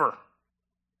ever.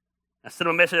 I sent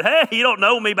him a message, hey, you don't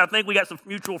know me, but I think we got some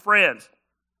mutual friends.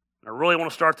 And I really want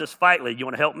to start this fight league. You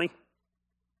want to help me?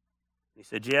 He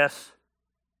said, yes.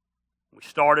 We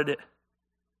started it.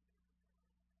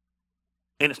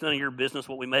 And it's none of your business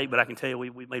what we make, but I can tell you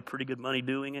we made pretty good money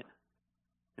doing it.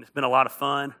 And it's been a lot of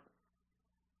fun.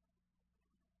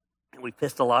 And we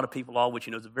pissed a lot of people off, which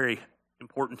is very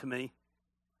important to me.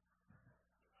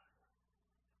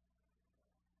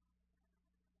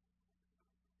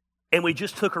 And we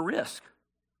just took a risk.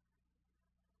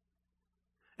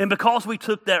 And because we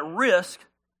took that risk,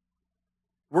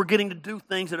 we're getting to do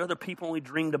things that other people only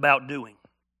dreamed about doing.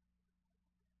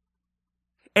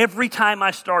 Every time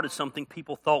I started something,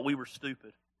 people thought we were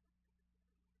stupid.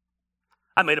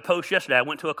 I made a post yesterday. I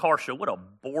went to a car show. What a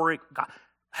boring... God.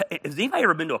 Has anybody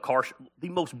ever been to a car show? The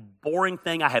most boring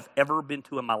thing I have ever been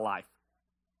to in my life.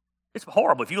 It's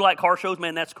horrible. If you like car shows,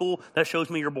 man, that's cool. That shows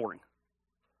me you're boring.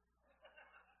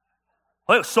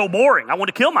 Well, it was so boring. I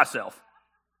wanted to kill myself.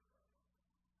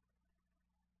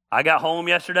 I got home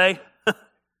yesterday,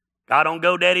 got on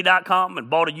GoDaddy.com and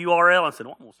bought a URL and said,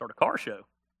 well, I'm going to start a car show.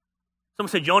 Someone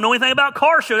said, you don't know anything about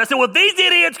car shows. I said, well, if these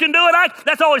idiots can do it,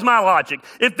 that's always my logic.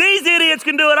 If these idiots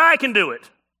can do it, I can do it.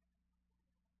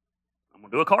 I'm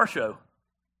going to do a car show.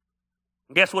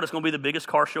 And guess what? It's going to be the biggest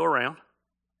car show around.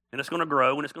 And it's going to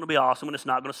grow, and it's going to be awesome, and it's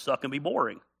not going to suck and be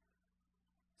boring.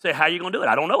 Say, how are you going to do it?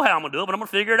 I don't know how I'm going to do it, but I'm going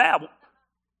to figure it out.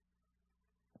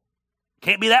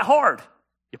 Can't be that hard.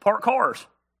 You park cars. It's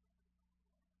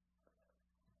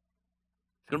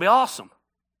going to be awesome.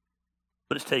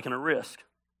 But it's taking a risk.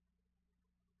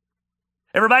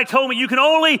 Everybody told me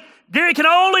Gary can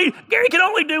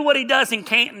only do what he does in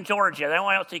Canton, Georgia. No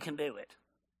one else he can do it.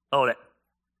 Oh, that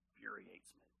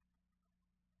infuriates me.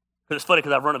 But it's funny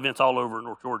because I've run events all over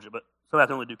North Georgia, but so I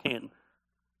can only do Canton.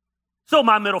 So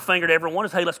my middle finger to everyone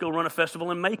is, hey, let's go run a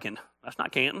festival in Macon. That's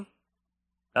not Canton.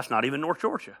 That's not even North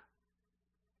Georgia.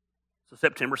 So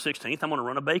September 16th, I'm going to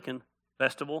run a bacon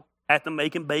festival at the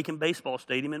Macon Bacon Baseball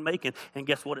Stadium in Macon. And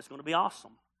guess what? It's going to be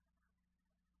awesome.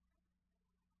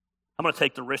 I'm going to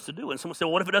take the risk to do it. And someone said,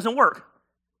 well, what if it doesn't work?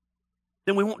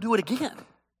 Then we won't do it again.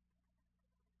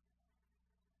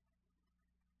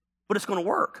 But it's going to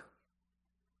work.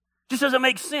 Just doesn't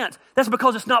make sense. That's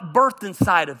because it's not birthed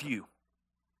inside of you.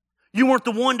 You weren't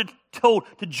the one told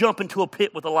to jump into a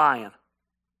pit with a lion.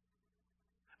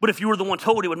 But if you were the one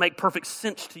told, it would make perfect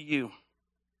sense to you.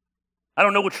 I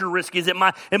don't know what your risk is. It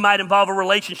might involve a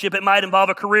relationship. It might involve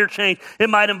a career change. It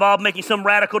might involve making some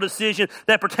radical decision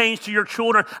that pertains to your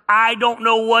children. I don't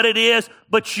know what it is,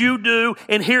 but you do.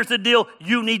 And here's the deal.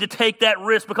 You need to take that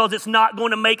risk because it's not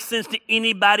going to make sense to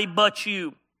anybody but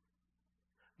you.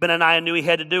 Benaniah knew he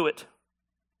had to do it.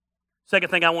 Second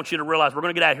thing I want you to realize, we're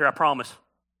going to get out of here, I promise.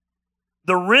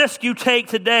 The risk you take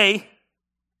today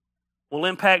will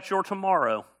impact your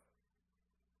tomorrow.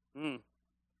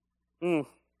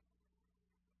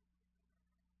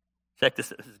 Check this.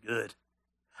 This is good.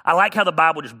 I like how the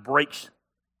Bible just breaks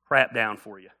crap down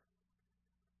for you.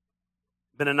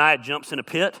 Benaiah jumps in a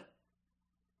pit.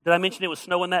 Did I mention it was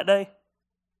snowing that day?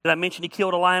 Did I mention he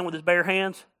killed a lion with his bare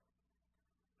hands?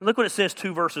 Look what it says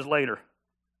 2 verses later.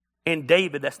 And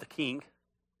David, that's the king,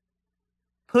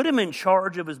 put him in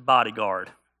charge of his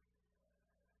bodyguard.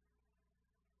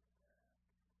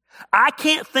 I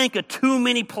can't think of too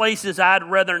many places I'd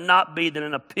rather not be than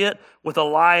in a pit with a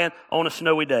lion on a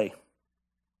snowy day.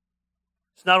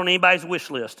 It's not on anybody's wish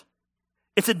list.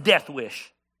 It's a death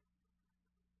wish.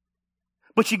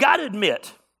 But you got to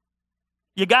admit,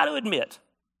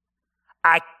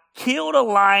 I killed a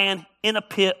lion in a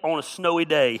pit on a snowy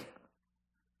day.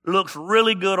 Looks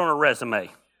really good on a resume.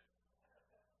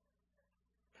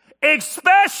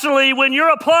 Especially when you're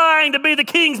applying to be the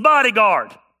king's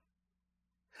bodyguard.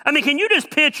 I mean, can you just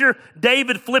picture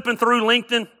David flipping through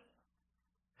LinkedIn?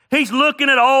 He's looking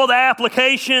at all the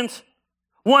applications.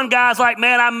 One guy's like,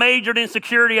 man, I majored in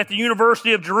security at the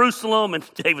University of Jerusalem. And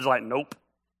David's like, nope.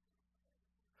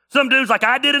 Some dude's like,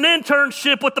 I did an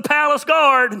internship with the Palace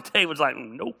Guard. And David's like,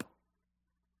 nope.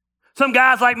 Some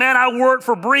guy's like, man, I worked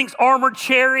for Brink's Armored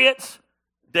Chariots.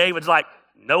 David's like,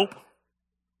 nope.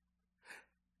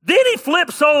 Then he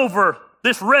flips over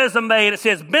this resume and it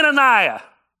says, Benaiah.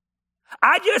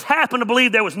 I just happen to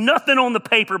believe there was nothing on the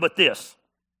paper but this.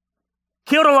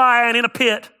 Killed a lion in a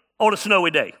pit on a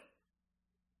snowy day.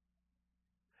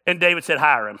 And David said,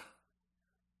 hire him.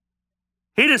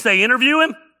 He didn't say interview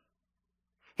him.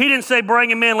 He didn't say bring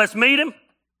him in, let's meet him.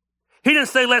 He didn't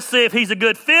say let's see if he's a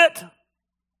good fit.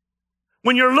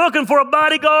 When you're looking for a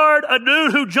bodyguard, a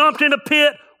dude who jumped in a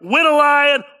pit with a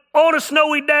lion on a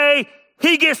snowy day,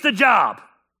 he gets the job.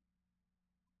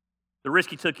 The risk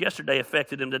he took yesterday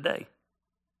affected him today.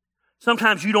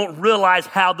 Sometimes you don't realize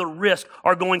how the risks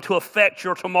are going to affect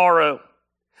your tomorrow.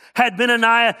 Had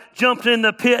Benaiah jumped in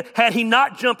the pit, had he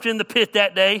not jumped in the pit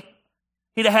that day,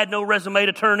 he'd have had no resume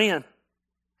to turn in.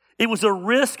 It was a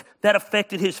risk that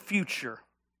affected his future.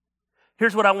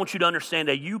 Here's what I want you to understand,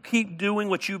 that you keep doing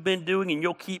what you've been doing and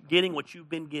you'll keep getting what you've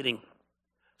been getting.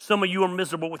 Some of you are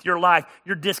miserable with your life.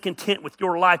 You're discontent with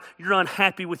your life. You're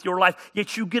unhappy with your life.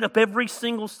 Yet you get up every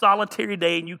single solitary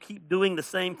day and you keep doing the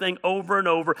same thing over and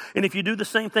over. And if you do the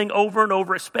same thing over and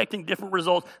over, expecting different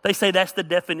results, they say that's the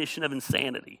definition of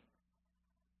insanity.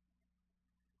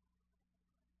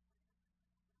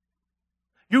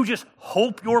 You just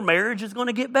hope your marriage is going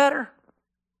to get better?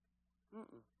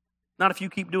 Not if you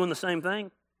keep doing the same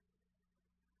thing.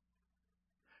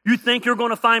 You think you're going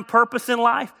to find purpose in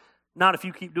life? Not if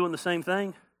you keep doing the same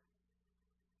thing.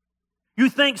 You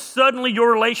think suddenly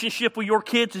your relationship with your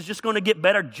kids is just going to get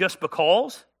better just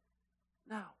because?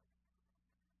 No.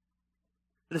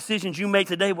 The decisions you make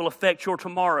today will affect your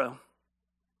tomorrow.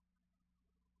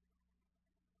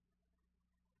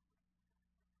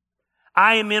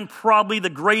 I am in probably the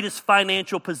greatest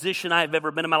financial position I have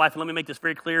ever been in my life. And let me make this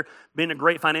very clear. Being in a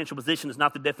great financial position is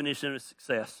not the definition of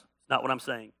success. It's not what I'm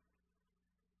saying.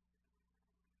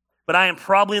 But I am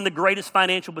probably in the greatest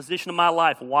financial position of my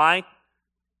life. Why?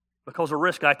 Because of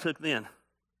risk I took then.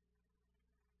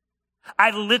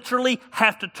 I literally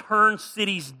have to turn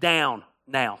cities down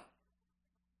now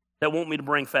that want me to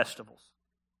bring festivals.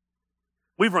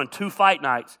 We've run 2 fight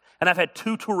nights, and I've had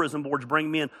 2 tourism boards bring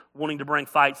me in wanting to bring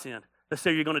fights in. They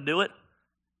say, you're going to do it?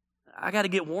 I got to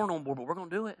get Warren on board, but we're going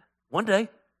to do it one day.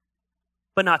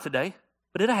 But not today.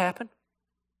 But it'll happen.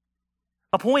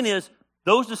 My point is,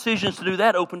 those decisions to do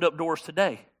that opened up doors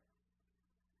today.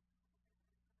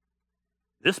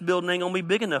 This building ain't going to be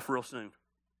big enough real soon.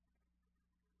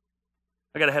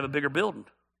 I got to have a bigger building.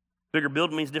 Bigger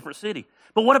building means different city.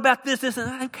 But what about this?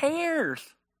 Who cares?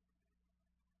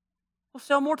 We'll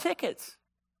sell more tickets.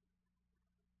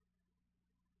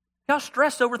 Y'all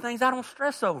stress over things I don't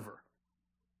stress over.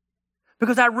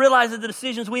 Because I realize that the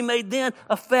decisions we made then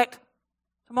affect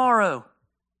tomorrow.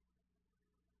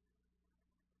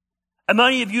 And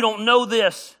many of you don't know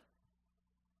this,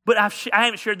 but I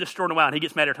haven't shared this story in a while, and he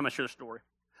gets mad every time I share the story.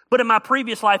 But in my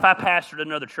previous life, I pastored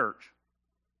another church.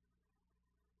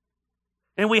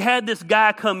 And we had this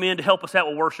guy come in to help us out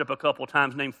with worship a couple of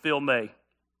times named Phil May.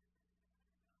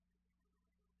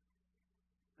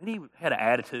 And he had an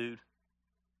attitude.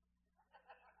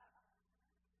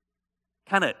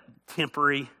 Kind of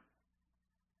temporary.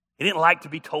 He didn't like to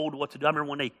be told what to do. I remember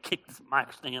when they kicked this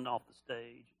mic stand off the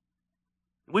stage.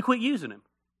 We quit using him.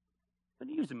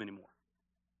 Couldn't use him anymore.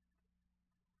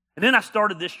 And then I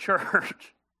started this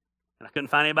church, and I couldn't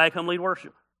find anybody to come lead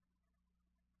worship.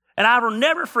 And I will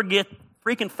never forget,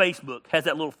 freaking Facebook has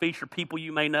that little feature, people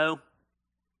you may know.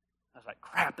 I was like,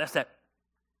 crap, that's that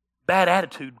bad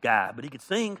attitude guy, but he could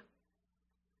sing.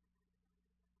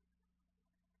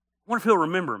 wonder if he'll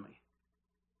remember me.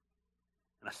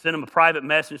 And I sent him a private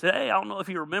message and said, hey, I don't know if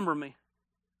you remember me.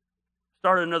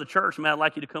 Started another church, man, I'd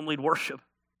like you to come lead worship.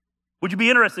 Would you be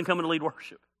interested in coming to lead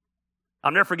worship?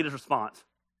 I'll never forget his response.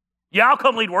 Yeah, I'll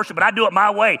come lead worship, but I do it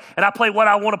my way. And I play what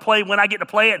I want to play when I get to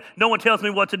play it. No one tells me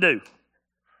what to do.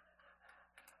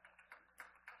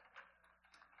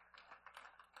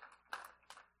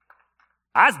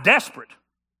 I was desperate.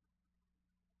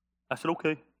 I said,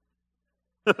 okay.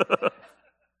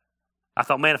 I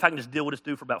thought, man, if I can just deal with this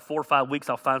dude for about 4 or 5 weeks,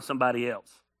 I'll find somebody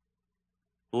else.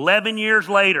 11 years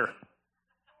later,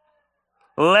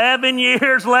 I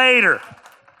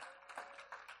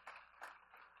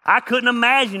couldn't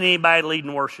imagine anybody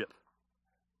leading worship.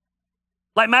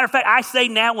 Like, matter of fact, I say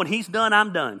now when he's done,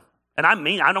 I'm done. And I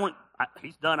mean,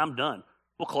 he's done, I'm done.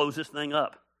 We'll close this thing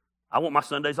up. I want my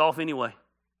Sundays off anyway.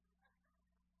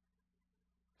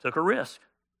 Took a risk.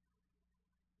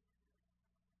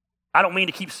 I don't mean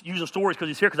to keep using stories because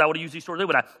he's here, because I would have used these stories,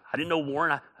 but I didn't know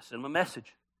Warren. I sent him a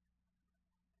message.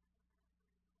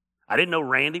 I didn't know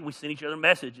Randy. We sent each other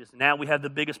messages. Now we have the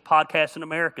biggest podcast in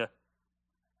America.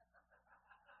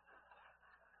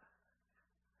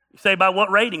 You say by what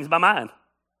ratings? By mine.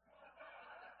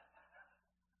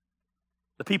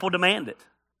 The people demand it.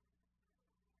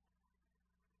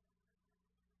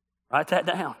 Write that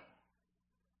down.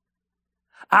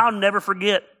 I'll never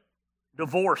forget,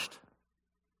 divorced.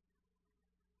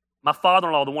 My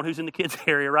father-in-law, the one who's in the kids'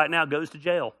 area right now, goes to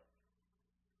jail.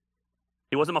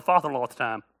 He wasn't my father-in-law at the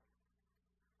time.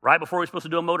 Right before we were supposed to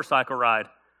do a motorcycle ride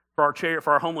for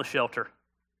our homeless shelter.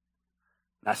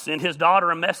 And I sent his daughter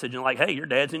a message and like, hey, your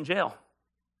dad's in jail.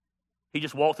 He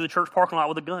just walked through the church parking lot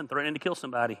with a gun, threatening to kill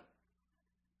somebody.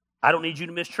 I don't need you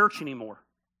to miss church anymore.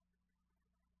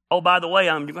 Oh, by the way,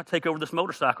 you're going to take over this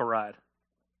motorcycle ride.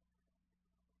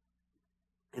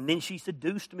 And then she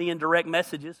seduced me in direct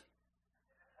messages.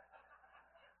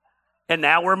 And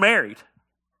now we're married.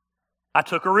 I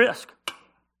took a risk.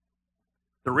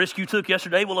 The risk you took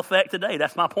yesterday will affect today.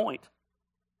 That's my point.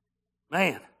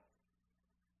 Man.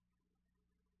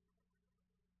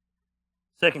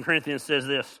 2 Corinthians says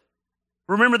this.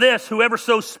 Remember this, whoever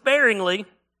sows sparingly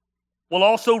will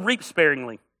also reap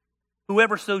sparingly.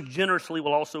 Whoever sows generously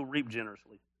will also reap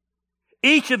generously.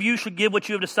 Each of you should give what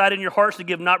you have decided in your hearts to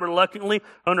give, not reluctantly,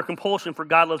 under compulsion, for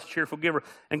God loves a cheerful giver.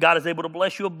 And God is able to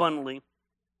bless you abundantly,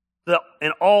 that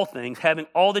in all things, having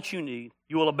all that you need,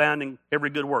 you will abound in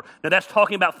every good work. Now that's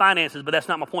talking about finances, but that's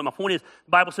not my point. My point is, the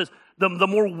Bible says, the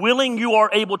more willing you are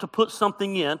able to put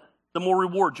something in, the more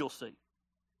rewards you'll see.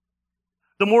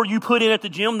 The more you put in at the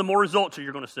gym, the more results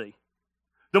you're going to see.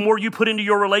 The more you put into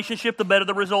your relationship, the better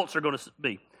the results are going to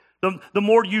be. The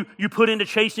more you put into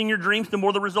chasing your dreams, the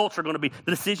more the results are going to be.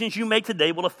 The decisions you make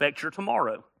today will affect your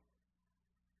tomorrow.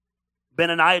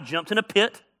 Benaniah jumped in a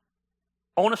pit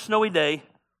on a snowy day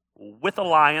with a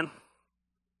lion.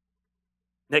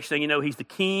 Next thing you know, he's the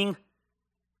king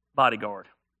bodyguard.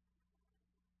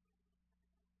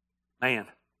 Man,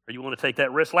 are you willing to take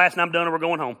that risk? Last night I'm done and we're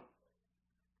going home.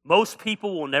 Most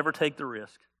people will never take the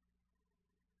risk.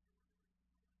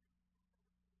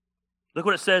 Look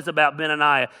what it says about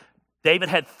Benaniah. David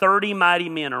had 30 mighty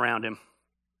men around him.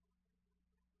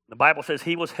 The Bible says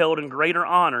he was held in greater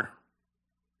honor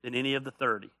than any of the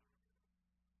 30.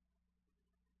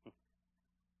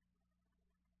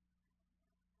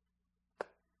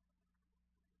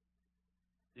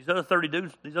 These other 30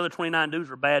 dudes, these other 29 dudes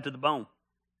were bad to the bone.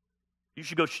 You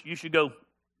should go.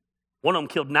 One of them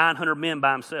killed 900 men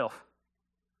by himself.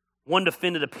 One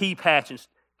defended a pea patch and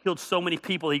killed so many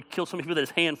people. He killed so many people that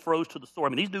his hand froze to the sword.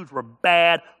 I mean, these dudes were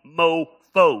bad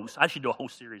mofos. I should do a whole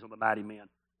series on the mighty men.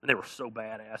 And they were so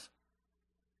badass.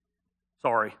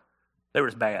 Sorry. They were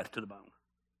as bad to the bone.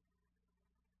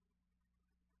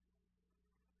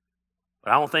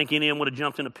 But I don't think any of them would have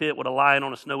jumped in a pit with a lion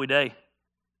on a snowy day.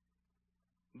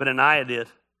 But Benaniah did.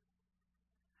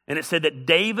 And it said that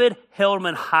David held him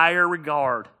in higher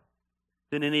regard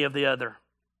than any of the other.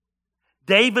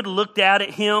 David looked out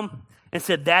at him and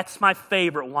said, that's my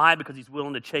favorite. Why? Because he's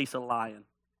willing to chase a lion.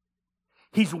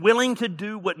 He's willing to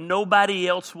do what nobody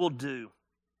else will do.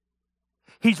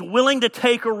 He's willing to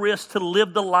take a risk to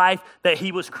live the life that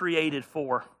he was created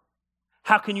for.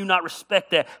 How can you not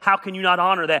respect that? How can you not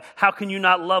honor that? How can you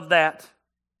not love that?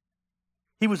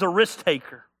 He was a risk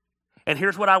taker. And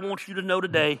here's what I want you to know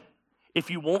today. If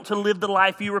you want to live the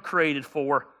life you were created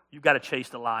for, you've got to chase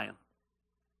the lion.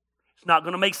 It's not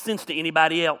going to make sense to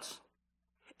anybody else.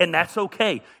 And that's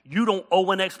okay. You don't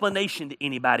owe an explanation to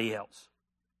anybody else.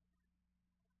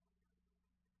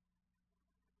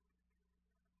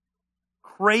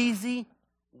 Crazy,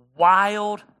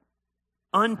 wild,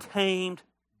 untamed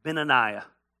Benaniah.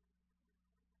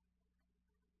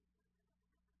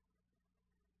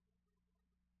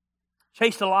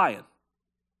 chased a lion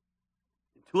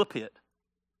into a pit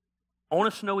on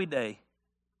a snowy day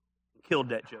and killed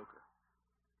that joker.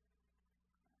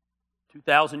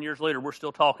 2,000 years later, we're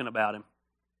still talking about him.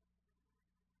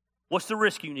 What's the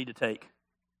risk you need to take?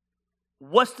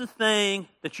 What's the thing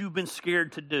that you've been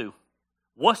scared to do?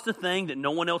 What's the thing that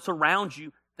no one else around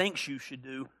you thinks you should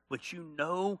do, but you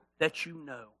know that you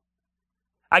know?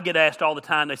 I get asked all the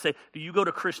time, they say, do you go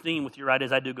to Christine with your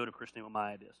ideas? I do go to Christine with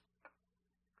my ideas.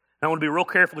 And I want to be real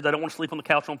careful because I don't want to sleep on the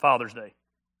couch on Father's Day.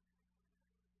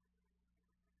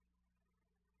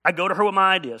 I go to her with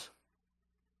my ideas.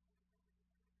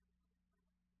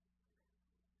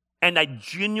 And I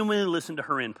genuinely listen to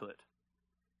her input.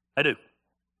 I do.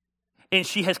 And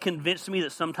she has convinced me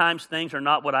that sometimes things are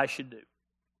not what I should do.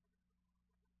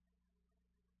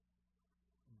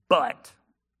 But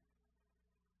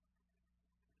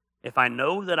if I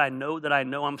know that I know that I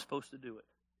know I'm supposed to do it,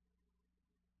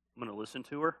 I'm going to listen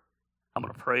to her. I'm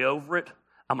going to pray over it.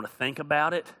 I'm going to think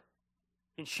about it.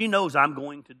 And she knows I'm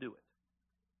going to do it.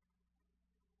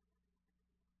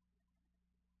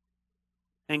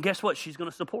 And guess what? She's going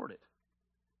to support it.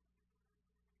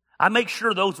 I make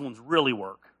sure those ones really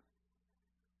work.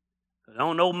 I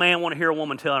don't know, man want to hear a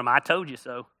woman tell him, I told you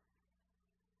so.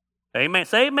 Amen.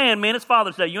 Say amen, man. It's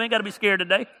Father's Day. You ain't got to be scared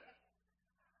today.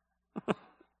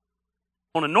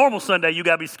 On a normal Sunday, you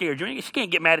got to be scared. She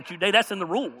can't get mad at you today. That's in the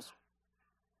rules.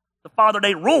 The Father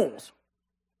Day rules.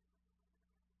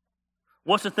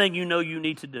 What's the thing you know you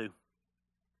need to do?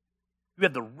 You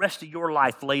have the rest of your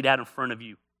life laid out in front of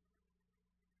you.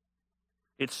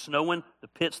 It's snowing, the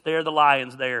pit's there, the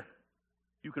lion's there.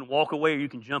 You can walk away or you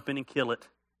can jump in and kill it.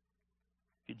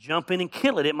 If you jump in and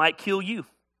kill it, it might kill you.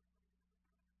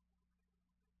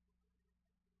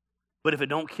 But if it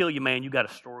don't kill you, man, you got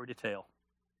a story to tell.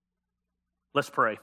 Let's pray.